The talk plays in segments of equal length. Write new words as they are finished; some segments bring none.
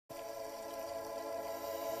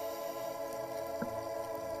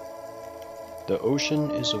The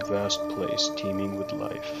ocean is a vast place teeming with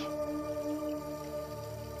life.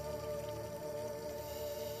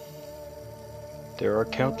 There are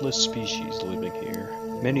countless species living here,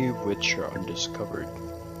 many of which are undiscovered.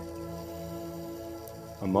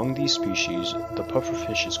 Among these species, the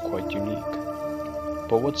pufferfish is quite unique.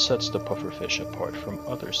 But what sets the pufferfish apart from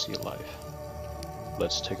other sea life?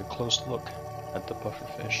 Let's take a close look at the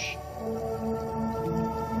pufferfish.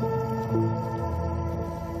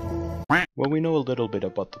 Well, we know a little bit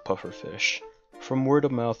about the pufferfish. From word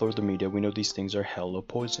of mouth or the media, we know these things are hella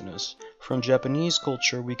poisonous. From Japanese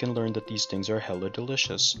culture, we can learn that these things are hella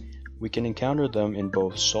delicious. We can encounter them in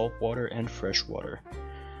both saltwater and freshwater.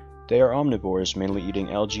 They are omnivores, mainly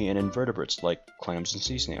eating algae and invertebrates like clams and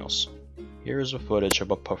sea snails. Here is a footage of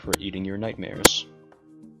a puffer eating your nightmares.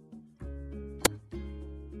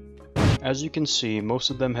 As you can see, most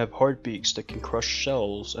of them have hard beaks that can crush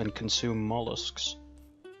shells and consume mollusks.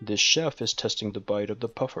 This chef is testing the bite of the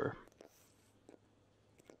puffer.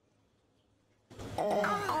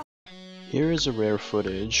 Here is a rare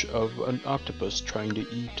footage of an octopus trying to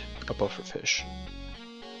eat a pufferfish.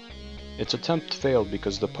 Its attempt failed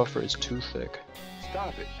because the puffer is too thick.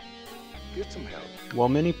 Stop it. Get some help. While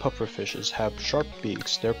many pufferfishes have sharp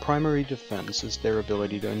beaks, their primary defense is their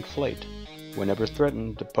ability to inflate. Whenever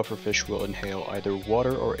threatened, the pufferfish will inhale either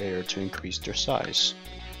water or air to increase their size.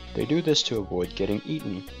 They do this to avoid getting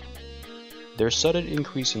eaten. Their sudden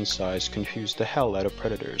increase in size confused the hell out of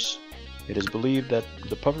predators. It is believed that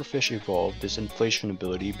the pufferfish evolved this inflation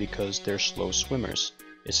ability because they're slow swimmers.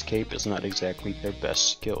 Escape is not exactly their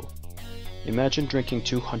best skill. Imagine drinking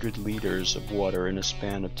 200 liters of water in a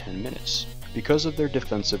span of 10 minutes. Because of their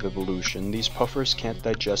defensive evolution, these puffers can't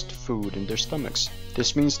digest food in their stomachs.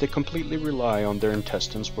 This means they completely rely on their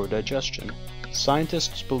intestines for digestion.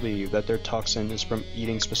 Scientists believe that their toxin is from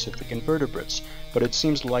eating specific invertebrates, but it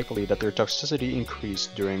seems likely that their toxicity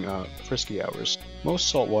increased during frisky hours. Most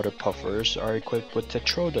saltwater puffers are equipped with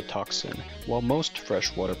tetrodotoxin, while most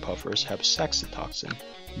freshwater puffers have saxitoxin.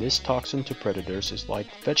 This toxin to predators is like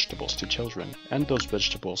vegetables to children, and those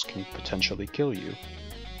vegetables can potentially kill you.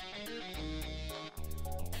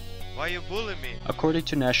 Why you bully me? According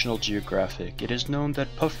to National Geographic, it is known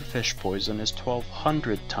that pufferfish poison is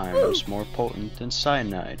 1,200 times more potent than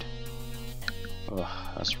cyanide. Ugh,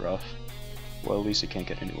 that's rough. Well, at least it can't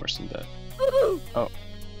get any worse than that. Oh.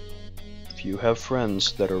 If you have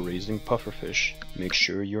friends that are raising pufferfish, make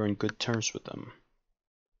sure you're in good terms with them.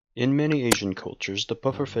 In many Asian cultures, the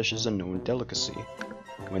pufferfish is a known delicacy.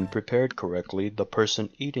 When prepared correctly, the person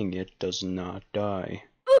eating it does not die.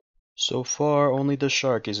 So far, only the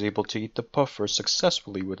shark is able to eat the puffer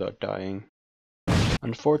successfully without dying.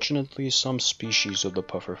 Unfortunately, some species of the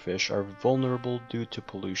pufferfish are vulnerable due to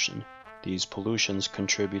pollution. These pollutions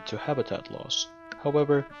contribute to habitat loss.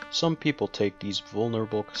 However, some people take these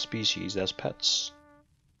vulnerable species as pets.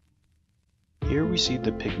 Here we see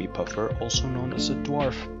the pygmy puffer, also known as a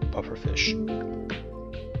dwarf pufferfish.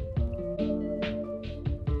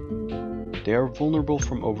 They are vulnerable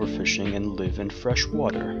from overfishing and live in fresh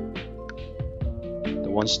water. The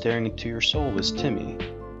one staring into your soul is Timmy.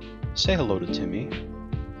 Say hello to Timmy.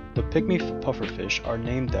 The pygmy pufferfish are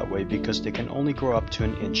named that way because they can only grow up to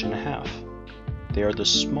 1.5 inches. They are the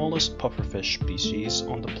smallest pufferfish species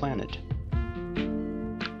on the planet.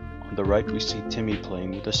 On the right we see Timmy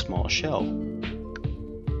playing with a small shell.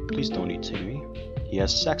 Please don't eat Timmy. He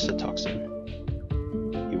has saxitoxin.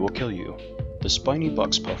 He will kill you. The spiny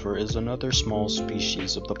box puffer is another small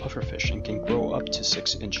species of the pufferfish and can grow up to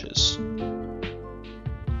 6 inches.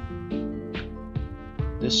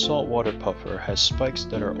 This saltwater puffer has spikes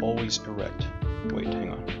that are always erect. Wait,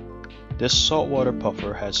 hang on. This saltwater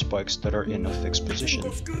puffer has spikes that are in a fixed position.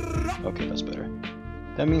 Okay, that's better.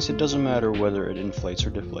 That means it doesn't matter whether it inflates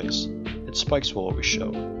or deflates. Its spikes will always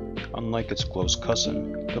show. Unlike its close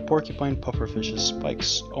cousin, the porcupine pufferfish's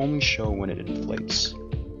spikes only show when it inflates.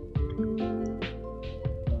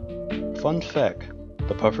 Fun fact,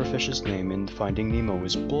 the pufferfish's name in Finding Nemo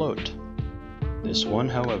is Bloat. This one,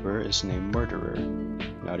 however, is named Murderer.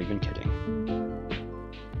 Not even kidding.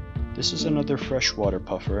 This is another freshwater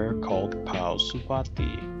puffer called Pao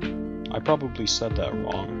Suwati. I probably said that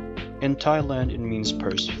wrong. In Thailand it means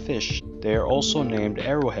pursed fish. They are also named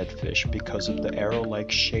arrowhead fish because of the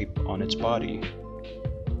arrow-like shape on its body.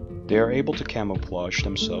 They are able to camouflage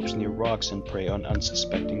themselves near rocks and prey on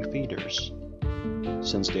unsuspecting feeders.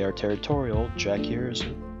 Since they are territorial, Jack here is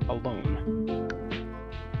alone.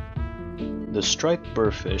 The striped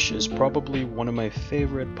burrfish is probably one of my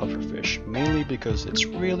favorite pufferfish, mainly because it's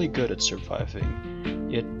really good at surviving.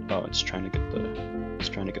 It's trying to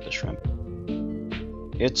get the shrimp.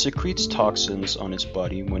 It secretes toxins on its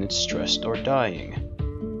body when it's stressed or dying.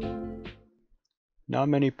 Not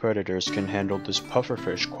many predators can handle this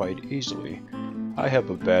pufferfish quite easily. I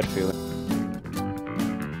have a bad feeling.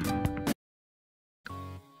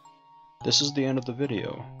 This is the end of the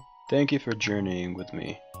video. Thank you for journeying with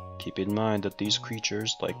me. Keep in mind that these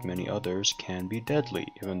creatures, like many others, can be deadly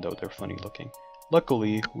even though they're funny looking.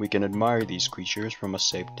 Luckily, we can admire these creatures from a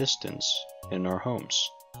safe distance, in our homes.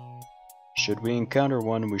 Should we encounter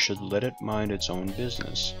one, we should let it mind its own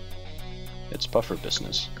business. It's puffer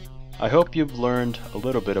business. I hope you've learned a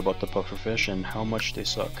little bit about the pufferfish and how much they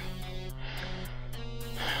suck.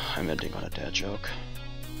 I'm ending on a dad joke.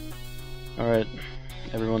 Alright,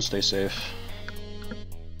 everyone stay safe.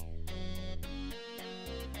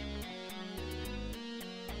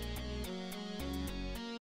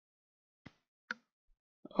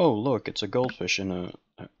 Oh look, it's a goldfish and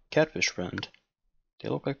a catfish friend. They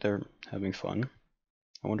look like they're having fun.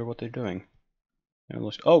 I wonder what they're doing.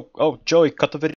 Oh, Joey, cut the video.